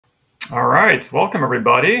All right, welcome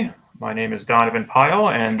everybody. My name is Donovan Pyle,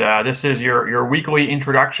 and this is your weekly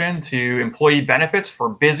introduction to employee benefits for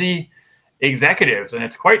busy executives. And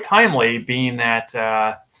it's quite timely, being that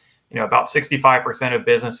about 65% of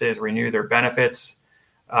businesses renew their benefits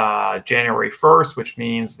January 1st, which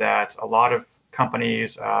means that a lot of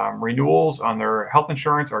companies' renewals on their health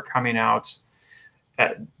insurance are coming out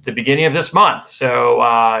at the beginning of this month. So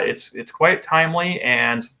it's quite timely,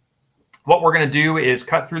 and what we're going to do is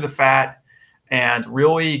cut through the fat and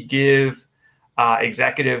really give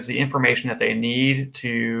executives the information that they need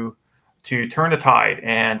to turn the tide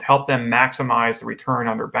and help them maximize the return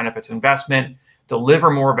on their benefits investment,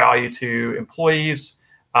 deliver more value to employees,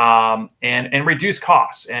 and reduce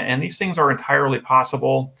costs. And these things are entirely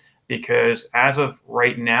possible because as of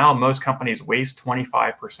right now, most companies waste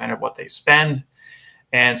 25% of what they spend.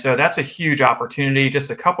 And so that's a huge opportunity. Just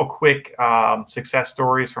a couple quick success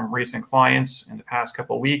stories from recent clients in the past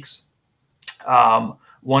couple of weeks.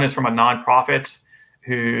 One is from a nonprofit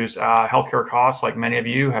whose healthcare costs, like many of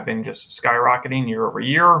you, have been just skyrocketing year over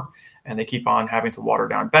year, and they keep on having to water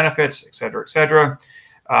down benefits, et cetera, et cetera.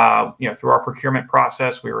 Through our procurement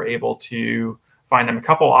process, we were able to find them a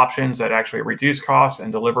couple options that actually reduce costs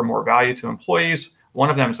and deliver more value to employees. One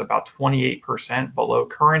of them is about 28% below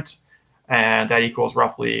current, and that equals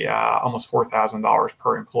roughly almost $4,000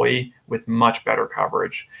 per employee with much better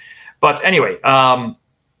coverage. But anyway,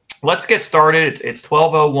 let's get started. It's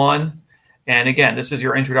 12:01. And again, this is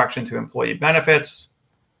your introduction to employee benefits.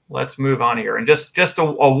 Let's move on here. And just a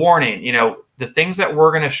warning, the things that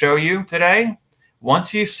we're going to show you today,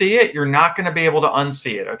 once you see it, you're not going to be able to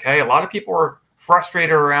unsee it, okay? A lot of people are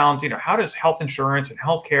frustrated around, how does health insurance and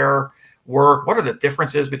healthcare work? What are the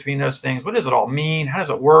differences between those things? What does it all mean? How does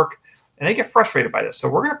it work? And they get frustrated by this. So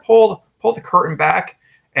we're going to pull the curtain back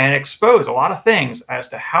and expose a lot of things as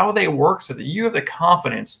to how they work so that you have the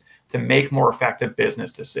confidence to make more effective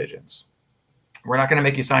business decisions. We're not going to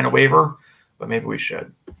make you sign a waiver, but maybe we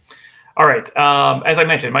should. All right. As I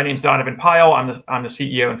mentioned, my name is Donovan Pyle. I'm the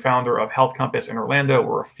CEO and founder of Health Compass in Orlando.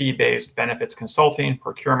 We're a fee-based benefits consulting,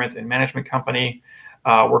 procurement, and management company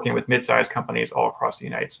working with mid-sized companies all across the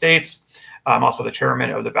United States. I'm also the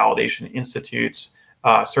chairman of the Validation Institute's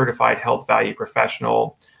Certified Health Value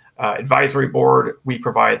Professional Advisory Board. We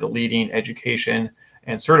provide the leading education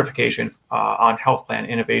and certification on health plan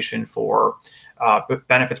innovation for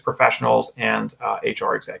benefits professionals and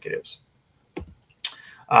HR executives.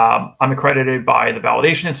 I'm accredited by the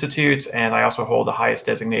Validation Institute, and I also hold the highest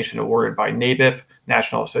designation awarded by NABIP,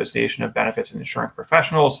 National Association of Benefits and Insurance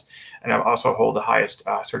Professionals, and I also hold the highest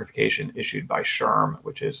certification issued by SHRM,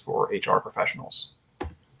 which is for HR professionals.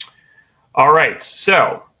 All right,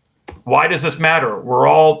 so why does this matter? We're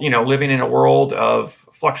all, living in a world of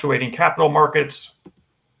fluctuating capital markets,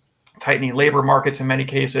 tightening labor markets in many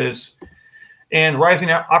cases, and rising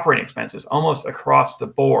operating expenses almost across the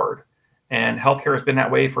board. And healthcare has been that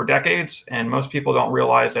way for decades, and most people don't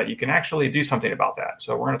realize that you can actually do something about that.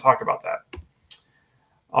 So we're going to talk about that.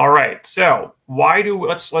 All right, so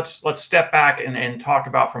let's step back and talk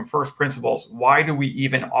about from first principles. Why do we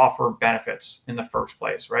even offer benefits in the first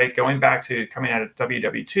place, right? Going back to coming out of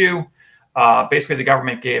WW2, basically the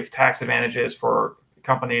government gave tax advantages for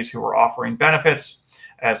companies who were offering benefits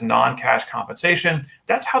as non-cash compensation.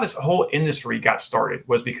 That's how this whole industry got started,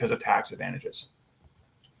 was because of tax advantages.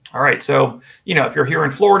 All right, so, if you're here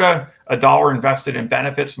in Florida, $1 invested in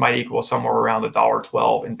benefits might equal somewhere around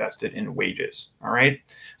 $1.12 invested in wages. All right,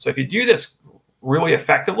 so if you do this really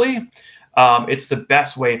effectively, it's the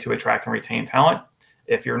best way to attract and retain talent.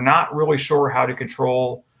 If you're not really sure how to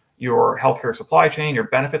control your healthcare supply chain, your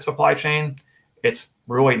benefit supply chain, it's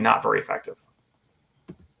really not very effective.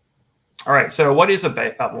 All right, so what is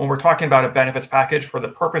when we're talking about a benefits package, for the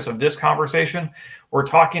purpose of this conversation, we're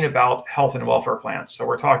talking about health and welfare plans. So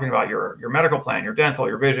we're talking about your medical plan, your dental,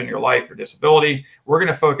 your vision, your life, your disability. We're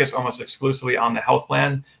going to focus almost exclusively on the health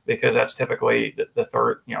plan because that's typically the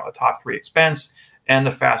third, a top 3 expense and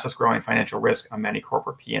the fastest growing financial risk on many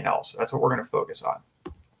corporate P&Ls. So that's what we're going to focus on.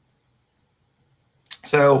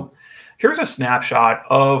 So here's a snapshot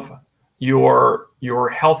of your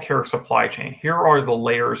healthcare supply chain. Here are the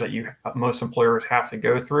layers that most employers have to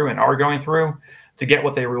go through and are going through to get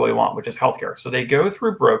what they really want, which is healthcare. So they go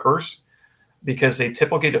through brokers because they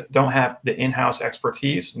typically don't have the in-house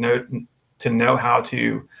expertise to know how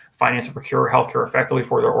to finance and procure healthcare effectively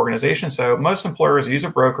for their organization. So most employers use a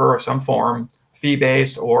broker of some form,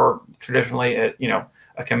 fee-based or traditionally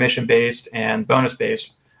a commission-based and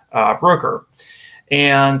bonus-based broker.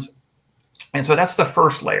 And so that's the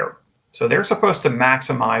first layer. So they're supposed to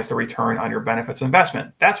maximize the return on your benefits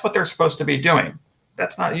investment. That's what they're supposed to be doing.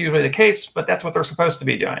 That's not usually the case, but that's what they're supposed to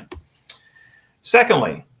be doing.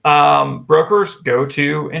 Secondly, brokers go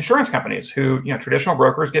to insurance companies who, traditional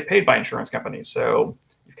brokers get paid by insurance companies. So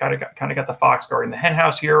you've kind of got the fox guarding the hen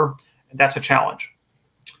house here. And that's a challenge.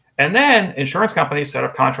 And then insurance companies set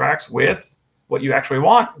up contracts with what you actually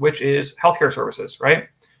want, which is healthcare services, right?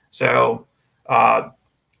 So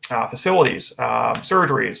facilities,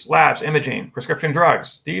 surgeries, labs, imaging, prescription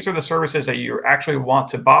drugs. These are the services that you actually want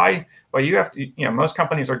to buy, but you have to, most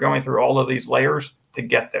companies are going through all of these layers to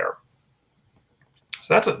get there.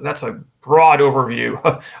 So that's a broad overview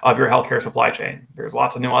of your healthcare supply chain. There's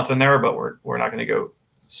lots of nuance in there, but we're not going to go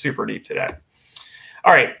super deep today.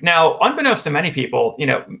 All right, now, unbeknownst to many people,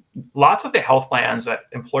 lots of the health plans that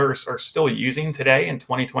employers are still using today in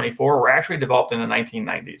 2024 were actually developed in the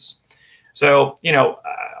 1990s. So,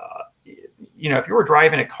 if you were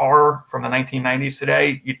driving a car from the 1990s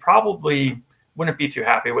today, you probably wouldn't be too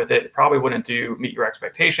happy with it. It probably wouldn't meet your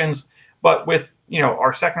expectations. But with,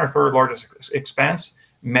 our second or third largest expense,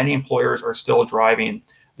 many employers are still driving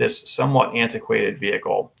this somewhat antiquated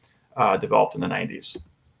vehicle developed in the 90s.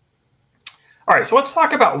 All right, so let's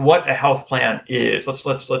talk about what a health plan is.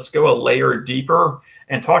 Let's go a layer deeper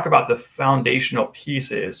and talk about the foundational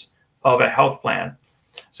pieces of a health plan.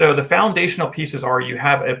 So the foundational pieces are you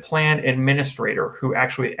have a plan administrator who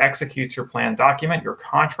actually executes your plan document, your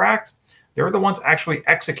contract. They're the ones actually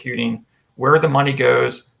executing where the money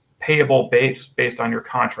goes, payable based on your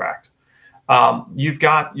contract. You've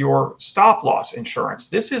got your stop loss insurance.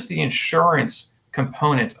 This is the insurance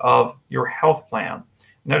component of your health plan.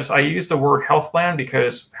 Notice I use the word health plan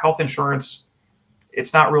because health insurance,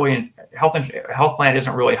 it's not really health plan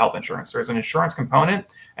isn't really health insurance. There's an insurance component,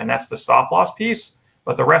 and that's the stop loss piece,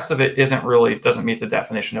 but the rest of it doesn't meet the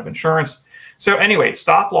definition of insurance. So anyway,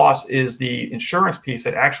 stop loss is the insurance piece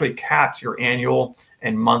that actually caps your annual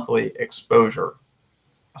and monthly exposure.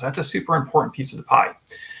 So that's a super important piece of the pie.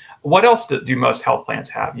 What else do most health plans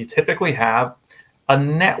have? You typically have a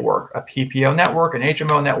network, a PPO network, an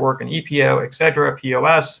HMO network, an EPO, et cetera,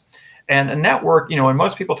 POS. And a network, when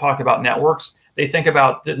most people talk about networks, they think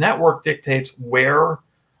about the network dictates where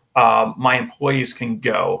my employees can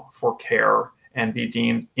go for care and be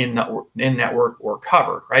deemed in network or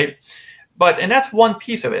covered, right? And that's one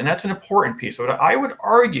piece of it, and that's an important piece of it. I would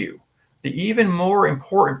argue the even more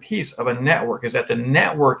important piece of a network is that the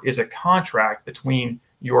network is a contract between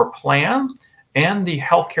your plan and the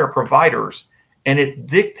healthcare providers, and it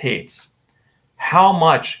dictates how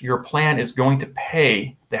much your plan is going to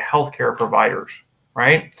pay the healthcare providers,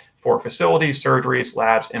 right? For facilities, surgeries,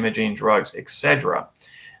 labs, imaging, drugs, etc.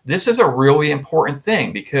 This is a really important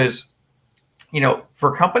thing because,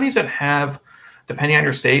 for companies that have, depending on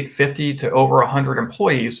your state, 50 to over 100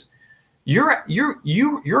 employees,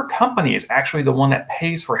 your company is actually the one that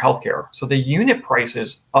pays for healthcare. So the unit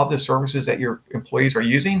prices of the services that your employees are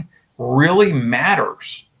using really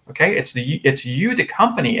matters. Okay, it's you, the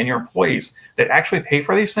company, and your employees that actually pay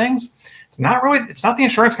for these things. It's not the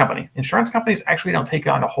insurance company. Insurance companies actually don't take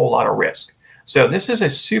on a whole lot of risk. So this is a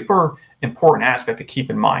super important aspect to keep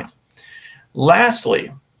in mind.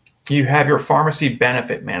 Lastly, you have your pharmacy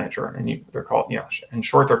benefit manager, and they're called, in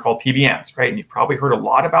short, they're called PBMs, right? And you've probably heard a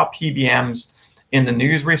lot about PBMs in the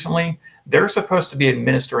news recently. They're supposed to be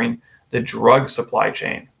administering the drug supply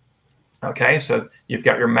chain. Okay, so you've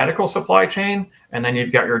got your medical supply chain, and then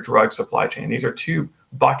you've got your drug supply chain. These are two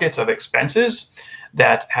buckets of expenses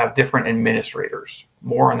that have different administrators.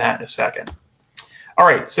 More on that in a second. All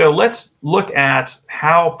right, so let's look at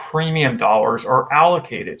how premium dollars are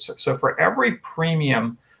allocated. So for every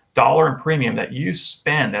dollar in premium that you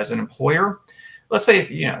spend as an employer, let's say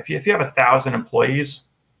if you have 1,000 employees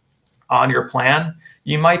on your plan,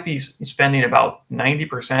 you might be spending about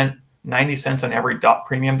 90%. 90 cents on every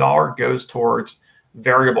premium dollar goes towards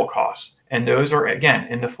variable costs. And those are, again,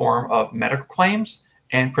 in the form of medical claims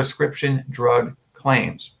and prescription drug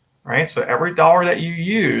claims, right? So every dollar that you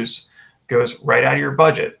use goes right out of your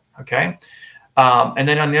budget, okay? And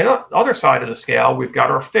then on the other side of the scale, we've got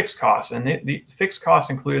our fixed costs. And the fixed costs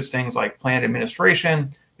includes things like plan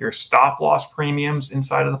administration, your stop loss premiums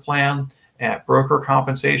inside of the plan, and broker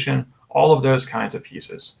compensation, all of those kinds of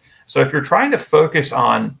pieces. So if you're trying to focus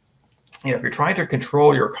on if you're trying to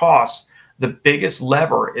control your costs, the biggest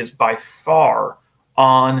lever is by far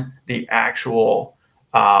on the actual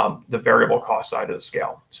the variable cost side of the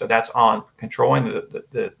scale. So that's on controlling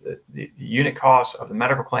the unit costs of the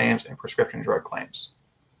medical claims and prescription drug claims.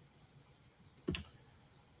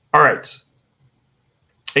 All right.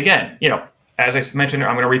 Again, as I mentioned,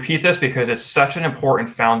 I'm going to repeat this because it's such an important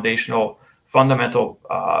foundational, fundamental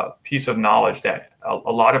piece of knowledge that a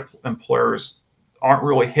lot of employers aren't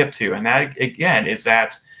really hip to. And that, again, is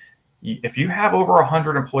that If you have over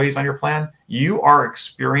 100 employees on your plan, you are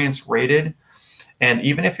experience rated. And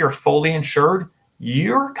even if you're fully insured,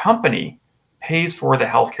 your company pays for the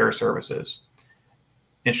healthcare services.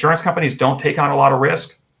 Insurance companies don't take on a lot of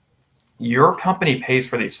risk. Your company pays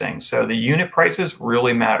for these things. So the unit prices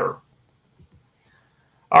really matter.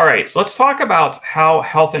 All right, so let's talk about how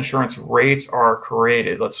health insurance rates are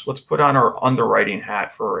created. Let's put on our underwriting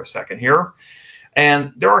hat for a second here.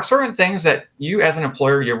 And there are certain things that you as an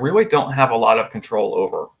employer, you really don't have a lot of control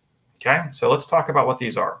over. Okay, so let's talk about what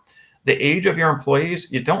these are. The age of your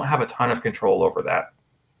employees, you don't have a ton of control over that.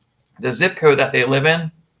 The zip code that they live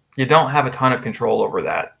in, you don't have a ton of control over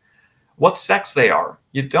that. What sex they are,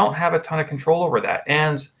 you don't have a ton of control over that.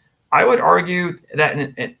 And I would argue that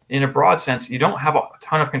in a broad sense, you don't have a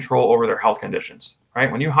ton of control over their health conditions,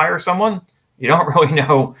 right? When you hire someone, you don't really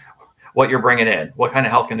know what you're bringing in, what kind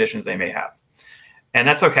of health conditions they may have. And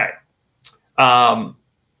that's okay.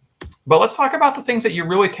 But let's talk about the things that you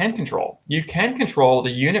really can control. You can control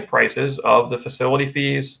the unit prices of the facility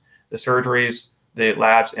fees, the surgeries, the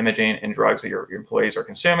labs, imaging, and drugs that your employees are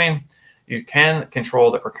consuming. You can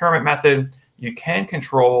control the procurement method. You can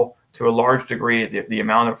control, to a large degree, the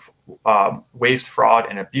amount of waste, fraud,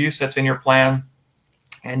 and abuse that's in your plan.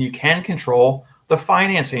 And you can control the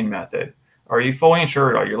financing method. Are you fully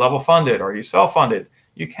insured? Are you level funded? Are you self-funded?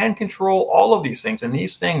 You can control all of these things, and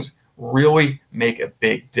these things really make a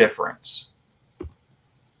big difference.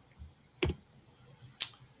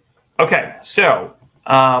 Okay, so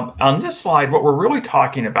on this slide, what we're really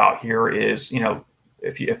talking about here is,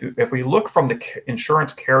 if we look from the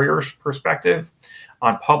insurance carrier's perspective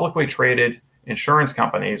on publicly traded insurance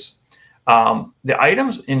companies, the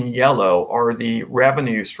items in yellow are the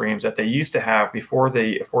revenue streams that they used to have before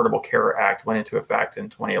the Affordable Care Act went into effect in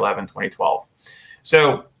 2011, 2012.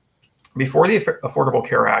 So before the Affordable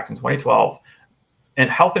Care Act in 2012, and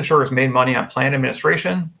health insurers made money on plan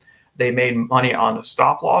administration, they made money on the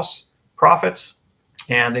stop loss profits,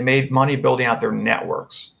 and they made money building out their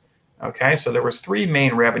networks. Okay, so there was three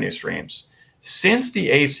main revenue streams. Since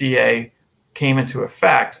the ACA came into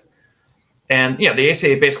effect, and the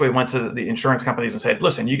ACA basically went to the insurance companies and said,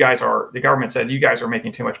 listen, the government said, you guys are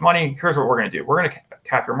making too much money. Here's what we're going to do. We're going to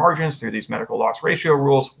cap your margins through these medical loss ratio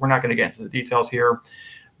rules. We're not going to get into the details here.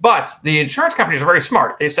 But the insurance companies are very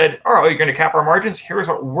smart. They said, all right, you're going to cap our margins. Here's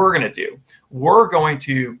what we're going to do. We're going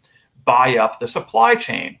to buy up the supply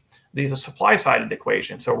chain, the supply side of the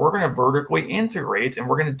equation. So we're going to vertically integrate, and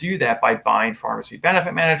we're going to do that by buying pharmacy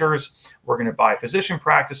benefit managers. We're going to buy physician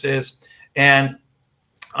practices. And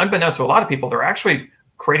unbeknownst to a lot of people, they're actually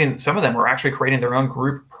some of them are actually creating their own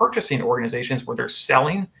group purchasing organizations where they're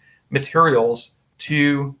selling materials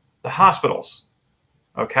to the hospitals.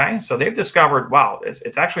 Okay, so they've discovered, wow,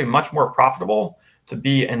 it's actually much more profitable to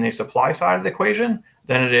be in the supply side of the equation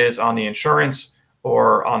than it is on the insurance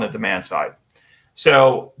or on the demand side.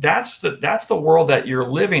 So that's the world that you're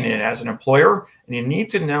living in as an employer, and you need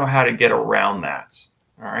to know how to get around that.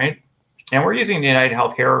 All right, and we're using United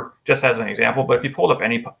Healthcare just as an example, but if you pulled up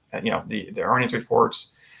any, the earnings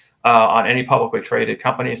reports on any publicly traded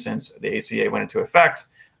company since the ACA went into effect,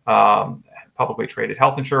 publicly traded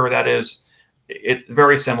health insurer, that is, it's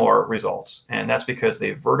very similar results, and that's because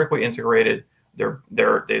they've vertically integrated.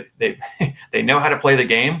 They know how to play the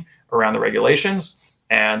game around the regulations,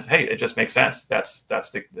 and hey, it just makes sense. That's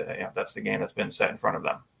the game that's been set in front of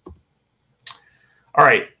them. All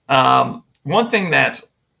right, one thing that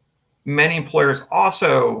many employers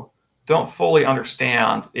also don't fully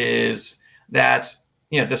understand is that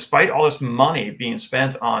despite all this money being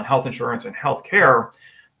spent on health insurance and health care,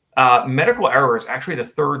 medical error is actually the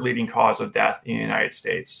third leading cause of death in the United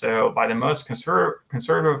States. So by the most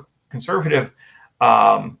conservative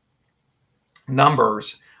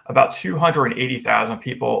numbers, about 280,000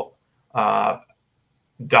 people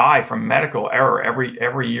die from medical error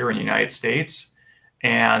every year in the United States.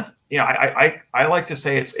 And I like to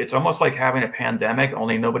say it's almost like having a pandemic,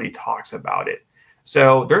 only nobody talks about it.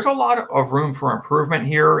 So there's a lot of room for improvement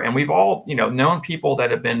here, and we've all known people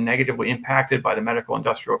that have been negatively impacted by the medical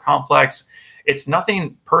industrial complex. It's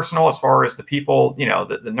nothing personal as far as the people,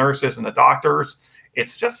 the nurses and the doctors.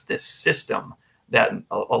 It's just this system that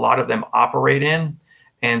a lot of them operate in.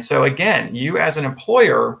 And so again, you as an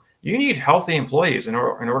employer, you need healthy employees in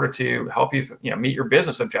order to help you meet your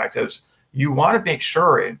business objectives. You want to make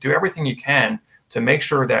sure and do everything you can to make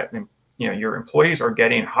sure that your employees are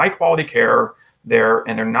getting high quality care there,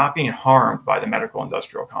 and they're not being harmed by the medical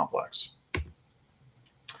industrial complex.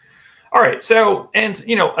 All right, so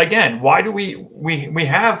again, why do we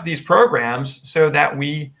have these programs? So that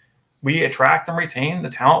we attract and retain the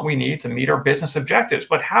talent we need to meet our business objectives.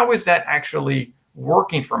 But how is that actually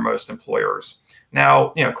working for most employers.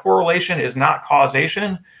 Now, correlation is not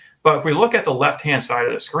causation, but if we look at the left-hand side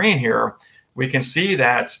of the screen here, we can see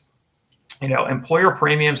that employer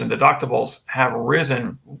premiums and deductibles have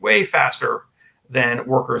risen way faster than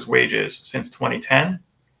workers' wages since 2010.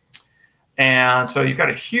 And so you've got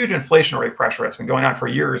a huge inflationary pressure that's been going on for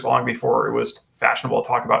years, long before it was fashionable to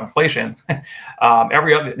talk about inflation.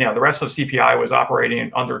 The rest of CPI was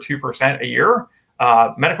operating under 2% a year.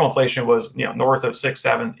 Medical inflation was north of 6,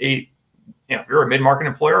 7, 8. If you're a mid-market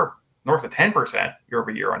employer, north of 10% year over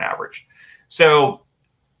year on average. So,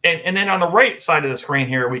 and then on the right side of the screen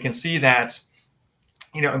here, we can see that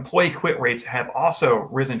employee quit rates have also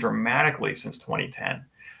risen dramatically since 2010.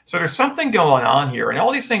 So there's something going on here, and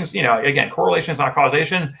all these things, again, correlation is not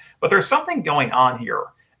causation, but there's something going on here.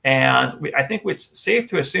 And I think it's safe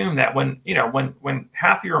to assume that when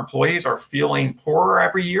half your employees are feeling poorer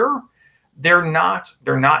every year, they're not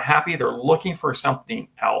happy. They're looking for something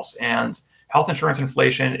else. And health insurance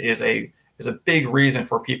inflation is a big reason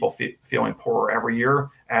for people feeling poorer every year,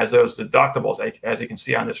 as those deductibles, as you can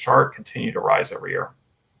see on this chart, continue to rise every year.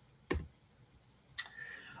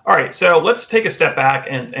 All right, so let's take a step back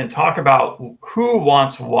and talk about who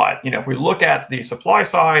wants what. If we look at the supply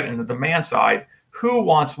side and the demand side, who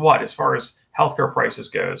wants what as far as healthcare prices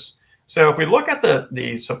goes? So if we look at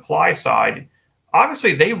the supply side,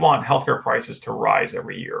 obviously they want healthcare prices to rise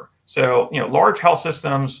every year. So large health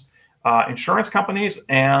systems, insurance companies,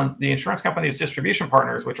 and the insurance companies' distribution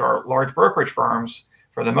partners, which are large brokerage firms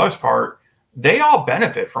for the most part, they all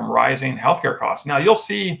benefit from rising healthcare costs. Now you'll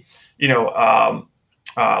see,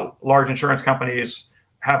 large insurance companies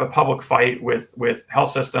have a public fight with health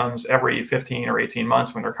systems every 15 or 18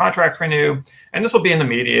 months when their contracts renew. And this will be in the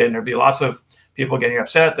media, and there'll be lots of people getting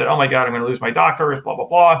upset that, oh my God, I'm going to lose my doctors, blah, blah,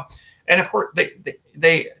 blah. And of course,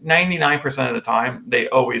 they 99% of the time, they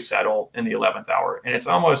always settle in the 11th hour. And it's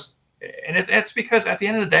because at the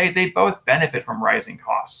end of the day, they both benefit from rising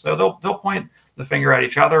costs. So they'll point the finger at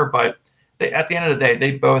each other, but at the end of the day,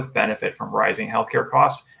 they both benefit from rising healthcare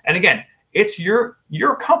costs. And again, it's your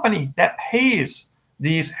company that pays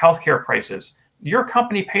these healthcare prices. Your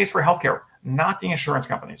company pays for healthcare, not the insurance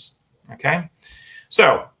companies. Okay.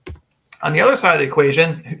 So on the other side of the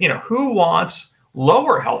equation, who wants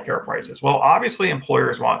lower healthcare prices? Well, obviously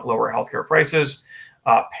employers want lower healthcare prices.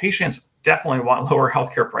 Patients definitely want lower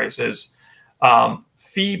healthcare prices.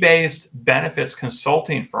 Fee-based benefits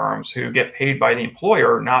consulting firms who get paid by the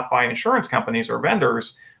employer, not by insurance companies or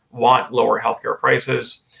vendors, want lower healthcare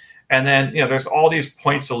prices. And then, there's all these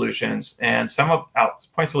point solutions, and some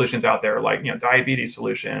point solutions out there, like, diabetes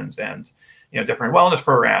solutions and, different wellness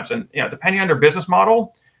programs. And, depending on their business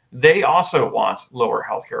model, they also want lower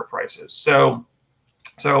healthcare prices. So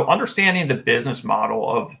understanding the business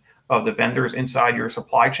model of the vendors inside your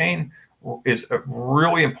supply chain is a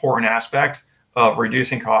really important aspect of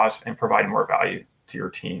reducing costs and providing more value to your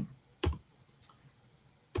team.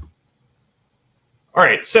 All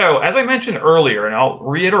right, so as I mentioned earlier, and I'll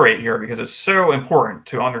reiterate here because it's so important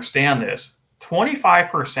to understand this,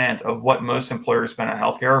 25% of what most employers spend on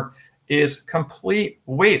healthcare is complete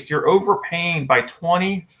waste. You're overpaying by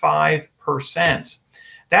 25%.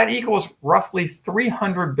 That equals roughly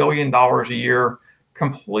 $300 billion a year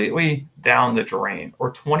completely down the drain,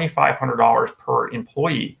 or $2,500 per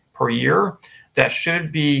employee per year that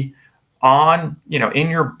should be on, in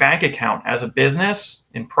your bank account as a business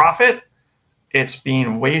in profit. It's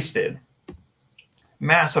being wasted.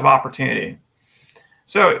 Massive opportunity.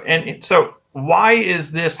 So why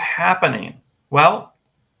is this happening? Well,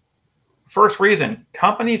 first reason,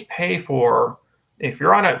 companies pay for, if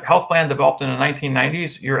you're on a health plan developed in the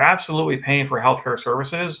 1990s, you're absolutely paying for healthcare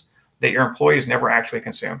services that your employees never actually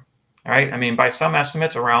consume. All right. I mean, by some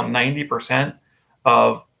estimates, around 90%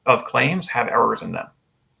 of claims have errors in them.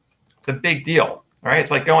 It's a big deal. All right. It's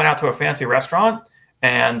like going out to a fancy restaurant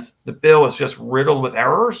and the bill is just riddled with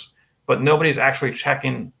errors, but nobody's actually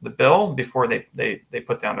checking the bill before they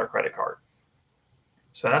put down their credit card.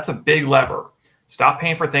 So that's a big lever. Stop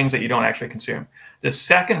paying for things that you don't actually consume. The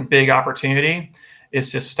second big opportunity is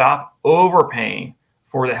to stop overpaying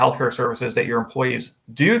for the healthcare services that your employees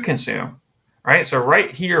do consume. Right. So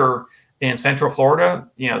right here in Central Florida,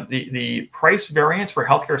 the price variance for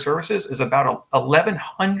healthcare services is about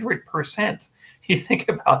 1,100%. You think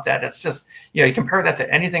about that. That's just, you compare that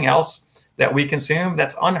to anything else that we consume,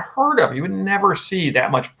 that's unheard of. You would never see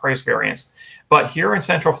that much price variance. But here in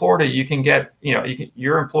Central Florida, you can get,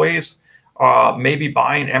 your employees may be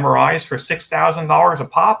buying MRIs for $6,000 a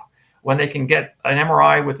pop when they can get an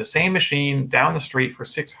MRI with the same machine down the street for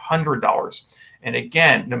 $600. And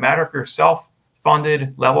again, no matter if you're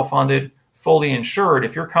self-funded, level funded, fully insured,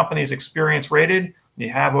 if your company is experience rated, you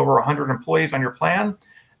have over 100 employees on your plan,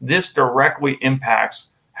 this directly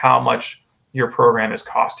impacts how much your program is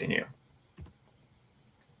costing you.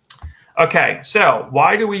 Okay, so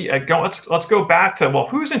why do we go? Let's go back to, well,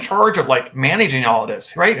 who's in charge of like managing all of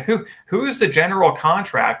this, right? Who is the general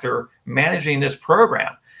contractor managing this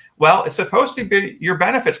program? Well, it's supposed to be your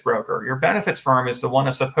benefits broker. Your benefits firm is the one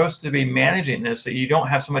that's supposed to be managing this, so you don't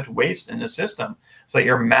have so much waste in the system, so that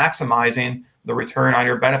you're maximizing the return on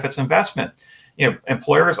your benefits investment. You know,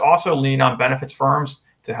 employers also lean on benefits firms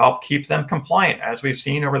to help keep them compliant. As we've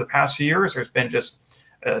seen over the past few years, there's been just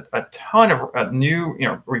a ton of new,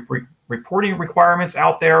 reporting requirements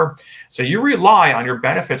out there. So you rely on your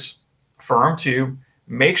benefits firm to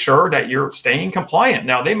make sure that you're staying compliant.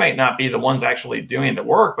 Now, they might not be the ones actually doing the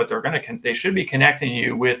work, but they should be connecting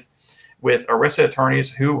you with ERISA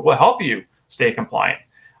attorneys who will help you stay compliant.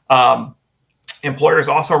 Employers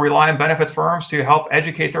also rely on benefits firms to help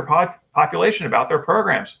educate their population about their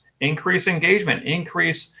programs, increase engagement,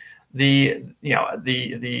 increase the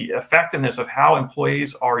effectiveness of how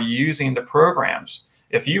employees are using the programs.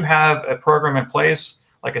 If you have a program in place,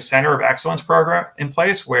 like a center of excellence program in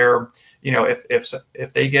place, where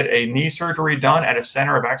if they get a knee surgery done at a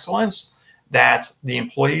center of excellence, that the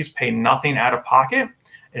employees pay nothing out of pocket,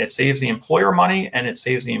 and it saves the employer money and it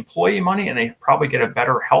saves the employee money, and they probably get a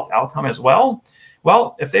better health outcome as well.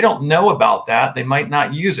 Well, if they don't know about that, they might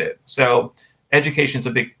not use it. So education is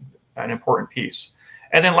an important piece.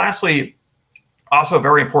 And then lastly, also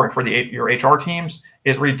very important for your HR teams,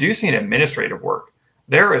 is reducing administrative work.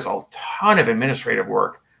 There is a ton of administrative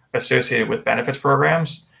work associated with benefits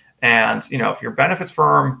programs. And if your benefits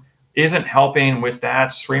firm isn't helping with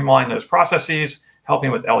that, streamline those processes,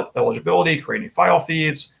 helping with eligibility, creating file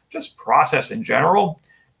feeds, just process in general,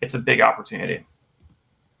 it's a big opportunity.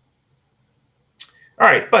 All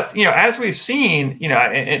right, but as we've seen,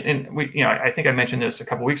 I think I mentioned this a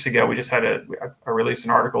couple weeks ago. We just had I released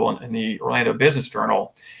an article in the Orlando Business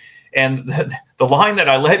Journal, and the line that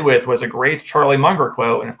I led with was a great Charlie Munger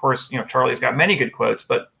quote. And of course, Charlie's got many good quotes,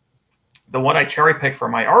 but the one I cherry picked for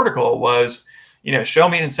my article was, show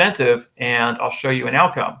me an incentive and I'll show you an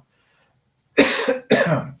outcome.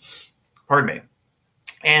 Pardon me.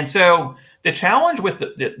 And so the challenge with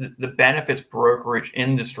the benefits brokerage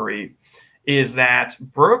industry is that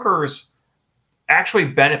brokers actually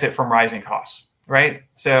benefit from rising costs, right?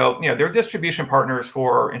 So, they're distribution partners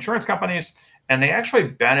for insurance companies, and they actually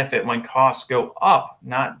benefit when costs go up,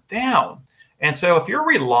 not down. And so if you're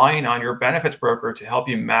relying on your benefits broker to help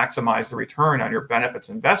you maximize the return on your benefits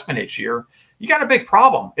investment each year, you got a big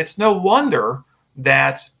problem. It's no wonder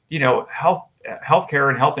that, healthcare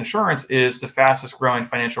and health insurance is the fastest growing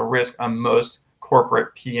financial risk on most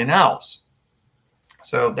corporate P&Ls.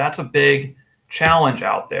 So that's a big challenge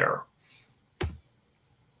out there.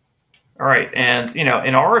 All right, and in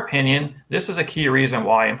our opinion, this is a key reason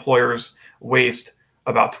why employers waste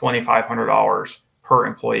about $2,500 per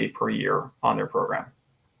employee per year on their program.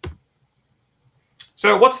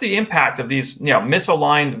 So what's the impact of these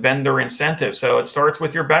misaligned vendor incentives? So it starts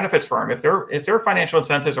with your benefits firm. If their financial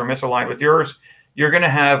incentives are misaligned with yours, you're going to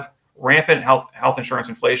have rampant health insurance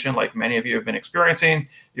inflation, like many of you have been experiencing.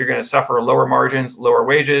 You're going to suffer lower margins, lower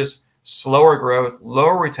wages, slower growth,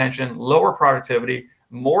 lower retention, lower productivity,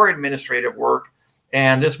 more administrative work,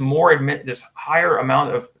 and this higher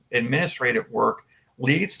amount of administrative work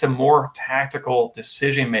leads to more tactical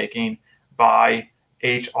decision making by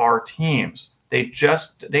HR teams.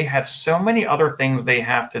 They have so many other things they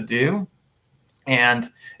have to do, and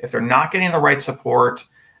if they're not getting the right support,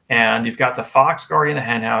 and you've got the fox guarding the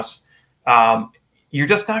henhouse, you're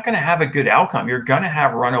just not going to have a good outcome. You're going to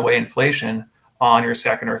have runaway inflation on your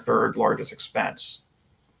second or third largest expense.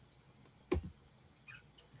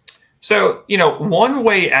 So, one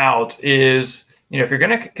way out is, if you're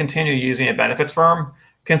going to continue using a benefits firm,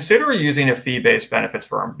 consider using a fee-based benefits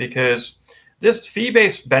firm, because this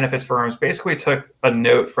fee-based benefits firms basically took a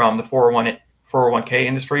note from the 401k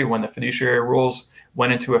industry when the fiduciary rules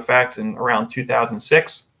went into effect in around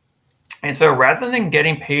 2006. And so rather than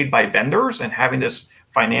getting paid by vendors and having this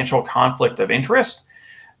financial conflict of interest,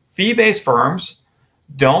 fee-based firms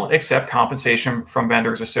don't accept compensation from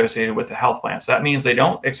vendors associated with the health plan. So that means they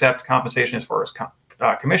don't accept compensation as far as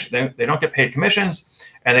commission. They don't get paid commissions,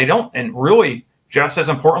 and really, just as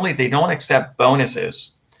importantly, they don't accept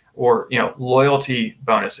bonuses or loyalty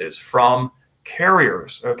bonuses from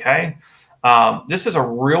carriers. Okay, this is a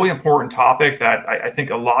really important topic that I think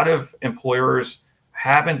a lot of employers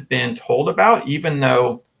haven't been told about, even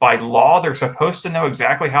though by law they're supposed to know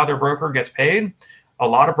exactly how their broker gets paid. A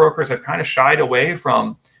lot of brokers have kind of shied away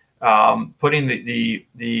from putting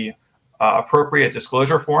the appropriate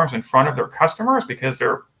disclosure forms in front of their customers because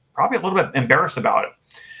they're probably a little bit embarrassed about it.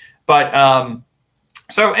 But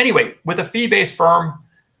so anyway, with a fee-based firm,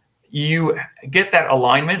 you get that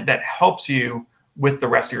alignment that helps you with the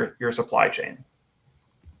rest of your supply chain.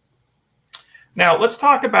 Now, let's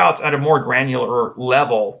talk about at a more granular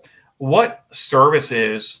level what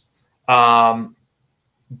services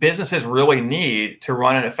businesses really need to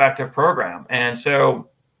run an effective program. And so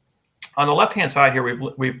on the left-hand side here,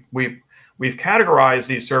 we've categorized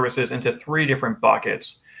these services into 3 different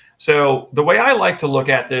buckets. So the way I like to look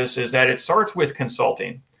at this is that it starts with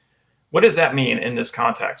consulting. What does that mean in this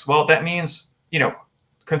context? Well, that means,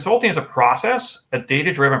 consulting is a process, a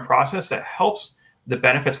data-driven process that helps the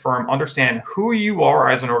benefits firm understand who you are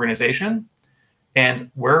as an organization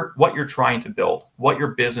and what you're trying to build, what your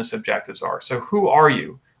business objectives are. So who are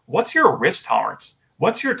you? What's your risk tolerance?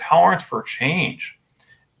 What's your tolerance for change?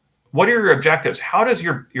 What are your objectives? How does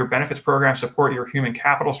your benefits program support your human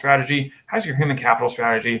capital strategy? How does your human capital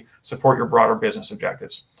strategy support your broader business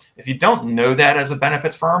objectives? If you don't know that as a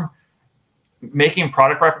benefits firm, making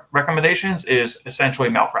product recommendations is essentially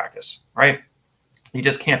malpractice, right? You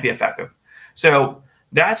just can't be effective. So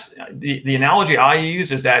that's the analogy I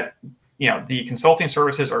use is that the consulting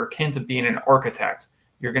services are akin to being an architect.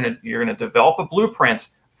 You're gonna develop a blueprint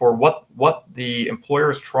for what the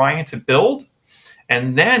employer is trying to build,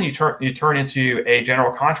 and then you turn into a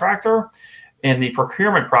general contractor in the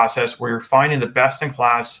procurement process where you're finding the best in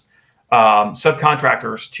class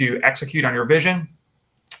subcontractors to execute on your vision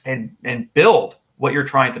and build what you're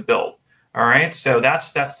trying to build. All right, so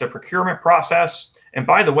that's the procurement process. And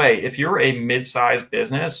by the way, if you're a mid-sized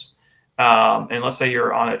business, and let's say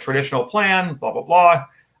you're on a traditional plan, blah, blah,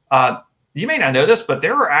 blah, you may not know this, but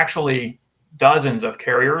there are actually dozens of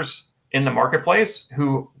carriers in the marketplace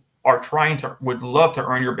who would love to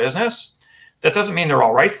earn your business. That doesn't mean they're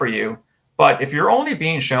all right for you, but if you're only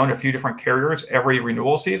being shown a few different carriers every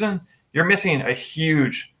renewal season, you're missing a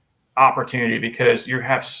huge opportunity because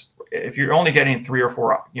if you're only getting 3 or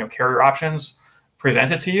 4 carrier options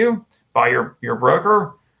presented to you by your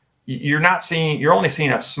broker, you're only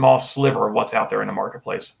seeing a small sliver of what's out there in the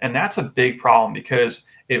marketplace. And that's a big problem because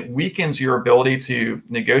it weakens your ability to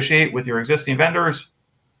negotiate with your existing vendors.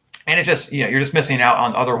 And it just, you're just missing out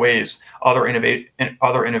on other ways, other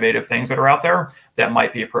innovative things that are out there that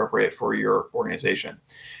might be appropriate for your organization.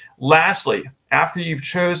 Lastly, after you've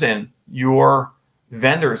chosen your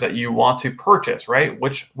vendors that you want to purchase, right?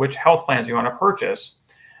 Which health plans you want to purchase,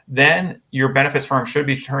 then your benefits firm should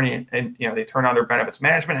be they turn on their benefits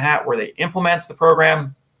management hat where they implement the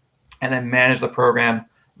program and then manage the program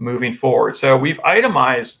moving forward. So we've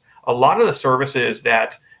itemized a lot of the services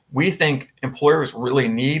that we think employers really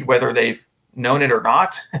need, whether they've known it or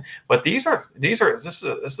not. But this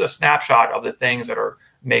is a snapshot of the things that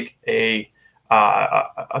make a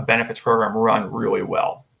benefits program run really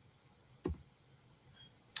well.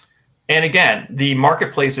 And again, the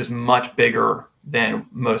marketplace is much bigger than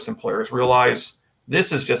most employers realize.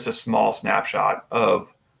 This is just a small snapshot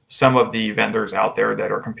of some of the vendors out there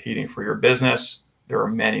that are competing for your business. There are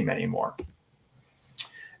many, many more.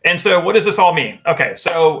 And so what does this all mean? Okay,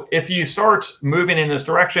 so if you start moving in this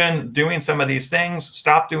direction, doing some of these things,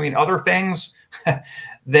 stop doing other things,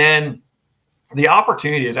 then the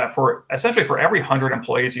opportunity is that essentially for every 100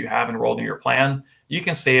 employees you have enrolled in your plan, you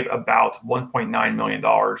can save about $1.9 million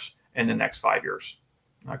in the next 5 years.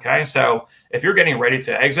 Okay, so if you're getting ready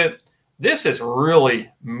to exit, this is really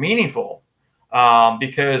meaningful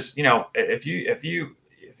because if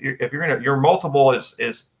your multiple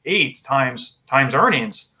is 8 times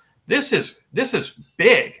earnings, this is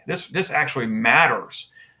big. This actually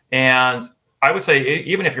matters. And I would say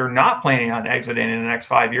even if you're not planning on exiting in the next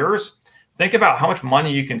 5 years, think about how much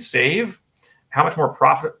money you can save, how much more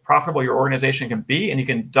profitable your organization can be, and you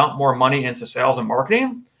can dump more money into sales and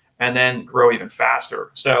marketing and then grow even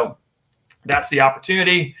faster. So that's the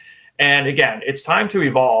opportunity. And again, it's time to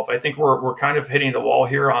evolve. I think we're kind of hitting the wall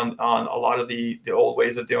here on a lot of the old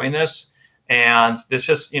ways of doing this. And it's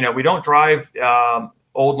just, we don't drive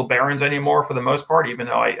old LeBarons anymore for the most part, even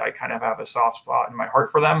though I kind of have a soft spot in my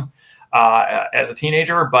heart for them as a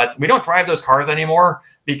teenager. But we don't drive those cars anymore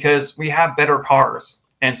because we have better cars.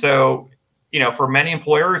 And so, for many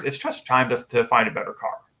employers, it's just time to find a better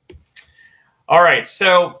car. All right.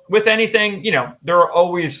 So with anything, there are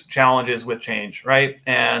always challenges with change, right?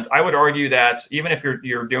 And I would argue that even if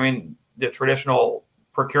you're doing the traditional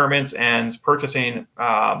procurement and purchasing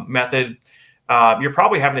method, you're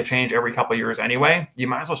probably having to change every couple of years anyway. You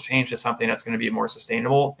might as well change to something that's going to be more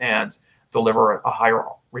sustainable and deliver a higher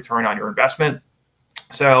return on your investment.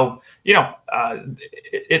 So,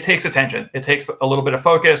 it takes attention. It takes a little bit of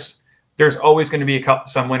focus. there's always going to be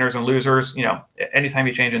some winners and losers. Anytime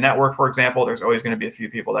you change a network, for example, there's always going to be a few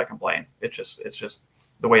people that complain. It's just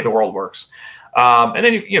the way the world works. And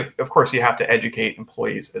then of course you have to educate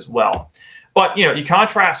employees as well. But you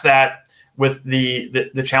contrast that with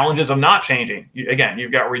the challenges of not changing. Again,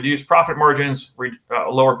 you've got reduced profit margins,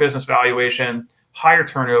 lower business valuation, higher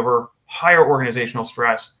turnover, higher organizational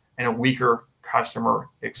stress, and a weaker customer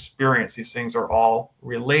experience. These things are all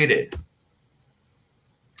related.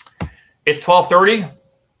 It's 12:30.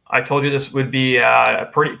 I told you this would be a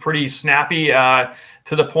pretty snappy,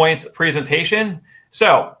 to the point presentation.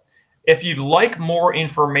 So if you'd like more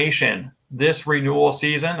information this renewal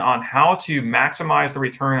season on how to maximize the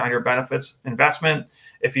return on your benefits investment,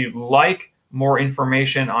 if you'd like more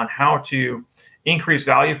information on how to increase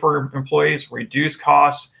value for employees, reduce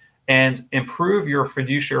costs, and improve your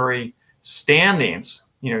fiduciary standings.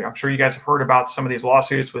 I'm sure you guys have heard about some of these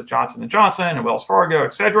lawsuits with Johnson & Johnson and Wells Fargo,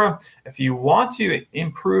 et cetera. If you want to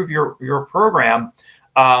improve your program,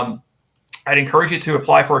 I'd encourage you to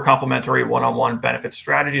apply for a complimentary one-on-one benefit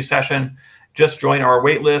strategy session. Just join our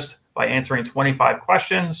wait list by answering 25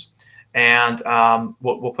 questions, and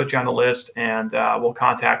we'll put you on the list, and we'll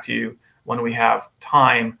contact you when we have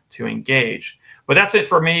time to engage. But that's it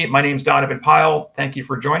for me. My name's Donovan Pyle. Thank you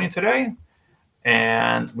for joining today,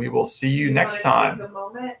 and we will see you next time. Take a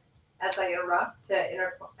moment as I interrupt to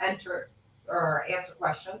enter or answer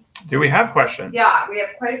questions. Do we have questions? Yeah, we have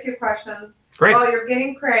quite a few questions. Great. Well, you're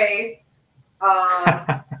getting praise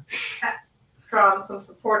from some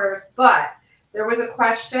supporters, but there was a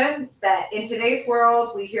question that in today's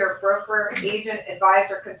world, we hear broker, agent,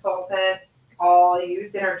 advisor, consultant, all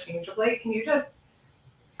used interchangeably. Can you just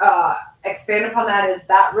expand upon that? Is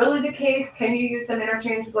that really the case? Can you use them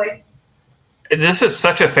interchangeably? This is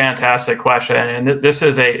such a fantastic question, and this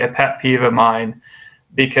is a pet peeve of mine,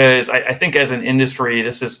 because I think as an industry,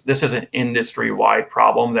 this is an industry-wide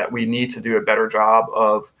problem that we need to do a better job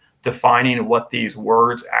of defining what these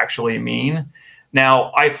words actually mean.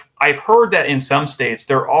 Now, I've heard that in some states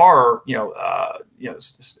there are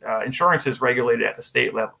insurance is regulated at the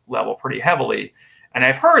state level pretty heavily, and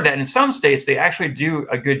I've heard that in some states they actually do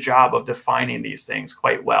a good job of defining these things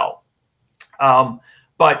quite well.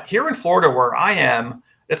 But here in Florida, where I am,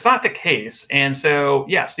 it's not the case. And so,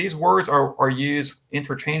 yes, these words are used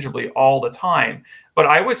interchangeably all the time. But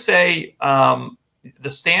I would say the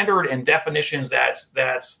standard and definitions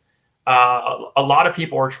that's a lot of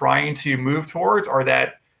people are trying to move towards are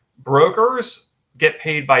that brokers get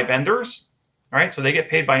paid by vendors, right? So they get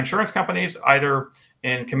paid by insurance companies, either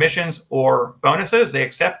in commissions or bonuses. They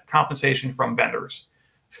accept compensation from vendors.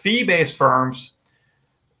 Fee-based firms,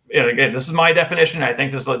 again, this is my definition. I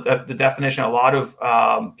think this is the definition a lot of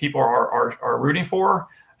people are rooting for.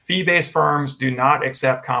 Fee-based firms do not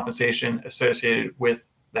accept compensation associated with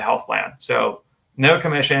the health plan. So no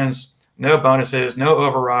commissions, no bonuses, no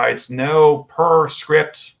overrides, no per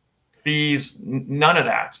script fees, none of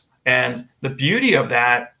that. And the beauty of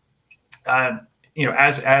that,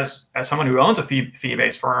 as someone who owns a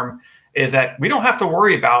fee-based firm, is that we don't have to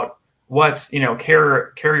worry about what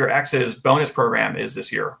Carrier X's bonus program is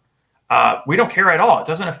this year. We don't care at all. It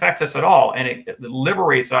doesn't affect us at all, and it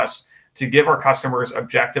liberates us to give our customers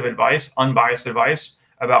objective advice, unbiased advice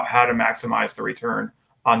about how to maximize the return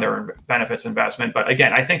on their benefits investment. But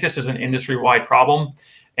again, I think this is an industry-wide problem,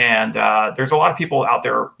 and there's a lot of people out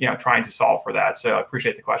there, trying to solve for that. So I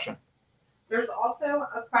appreciate the question. There's also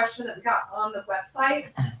a question that we got on the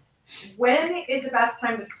website. When is the best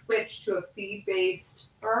time to switch to a fee-based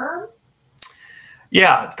firm?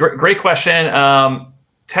 Yeah, great question.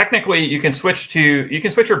 Technically, you can switch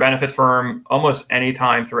your benefits firm almost any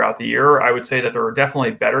time throughout the year. I would say that there are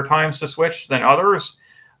definitely better times to switch than others.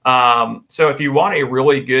 So if you want a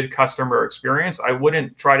really good customer experience, I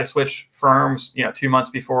wouldn't try to switch firms, 2 months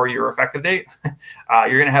before your effective date.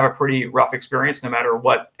 You're going to have a pretty rough experience no matter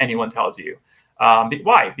what anyone tells you.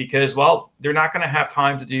 Why? Because, well, they're not going to have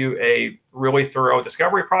time to do a really thorough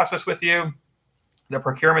discovery process with you. The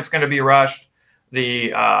procurement's going to be rushed.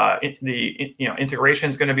 The integration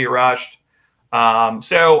is going to be rushed.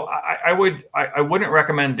 So I wouldn't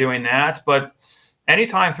recommend doing that, but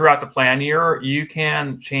anytime throughout the plan year, you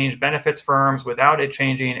can change benefits firms without it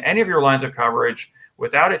changing any of your lines of coverage,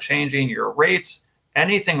 without it changing your rates,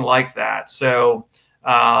 anything like that. So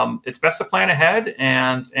it's best to plan ahead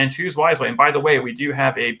and choose wisely. And by the way, we do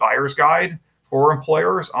have a buyer's guide for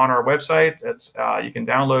employers on our website that's you can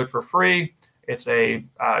download for free. It's a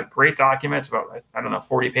great document. It's about,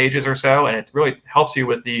 40 pages or so, and it really helps you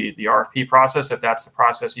with the RFP process if that's the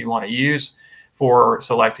process you want to use for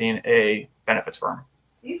selecting a benefits firm.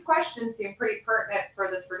 These questions seem pretty pertinent for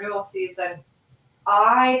this renewal season.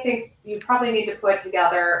 I think you probably need to put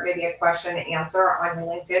together maybe a question and answer on your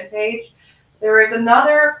LinkedIn page. There is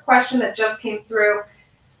another question that just came through.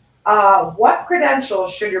 What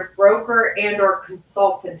credentials should your broker and or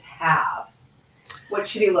consultant have? What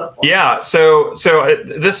should he look for? Yeah, so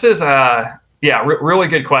this is really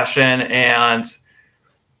good question. And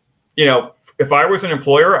if I was an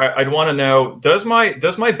employer, I'd want to know, does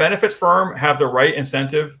my benefits firm have the right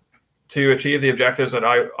incentive to achieve the objectives that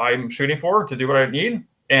I'm shooting for, to do what I need?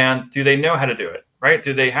 And do they know how to do it, right?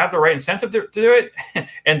 Do they have the right incentive to do it?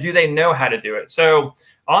 And do they know how to do it? So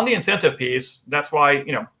on the incentive piece, that's why,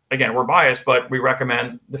 again, we're biased, but we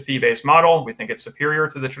recommend the fee-based model. We think it's superior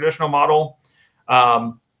to the traditional model.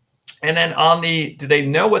 And then on the, do they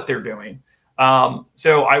know what they're doing?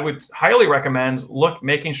 So I would highly recommend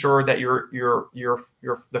making sure that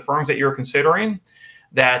the firms that you're considering,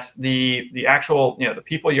 that the actual, the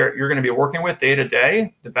people you're going to be working with day to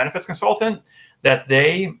day, the benefits consultant, that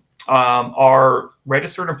they are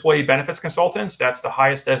registered employee benefits consultants. That's the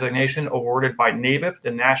highest designation awarded by NABIP,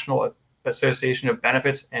 the National Association of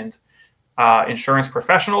Benefits and Insurance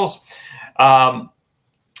Professionals.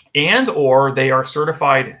 And or they are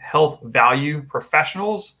certified health value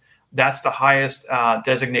professionals. That's the highest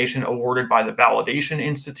designation awarded by the Validation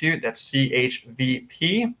Institute. That's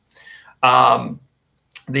CHVP.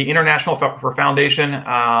 The International Foundation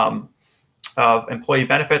of Employee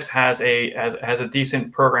Benefits has a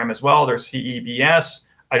decent program as well. There's CEBS.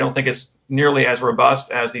 I don't think it's nearly as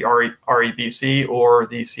robust as the REBC or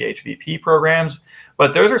the CHVP programs,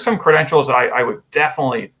 but those are some credentials that I would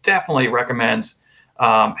definitely recommend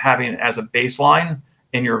having as a baseline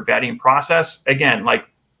in your vetting process. Again, like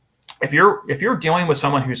if you're dealing with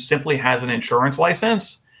someone who simply has an insurance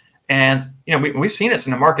license, and we've seen this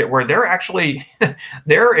in the market where they're actually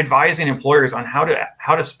they're advising employers on how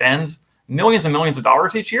to spend millions and millions of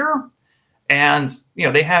dollars each year, and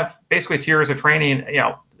they have basically 2 years of training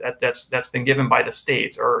that's been given by the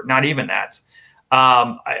states, or not even that.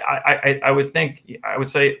 I would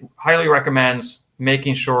say highly recommends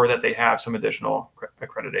making sure that they have some additional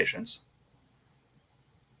accreditations.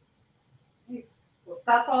 Well,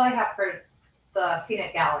 that's all I have for the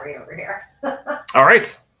peanut gallery over here. All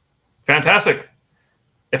right. Fantastic.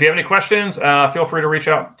 If you have any questions, feel free to reach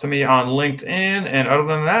out to me on LinkedIn. And other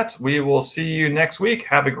than that, we will see you next week.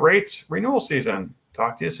 Have a great renewal season.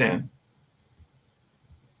 Talk to you soon.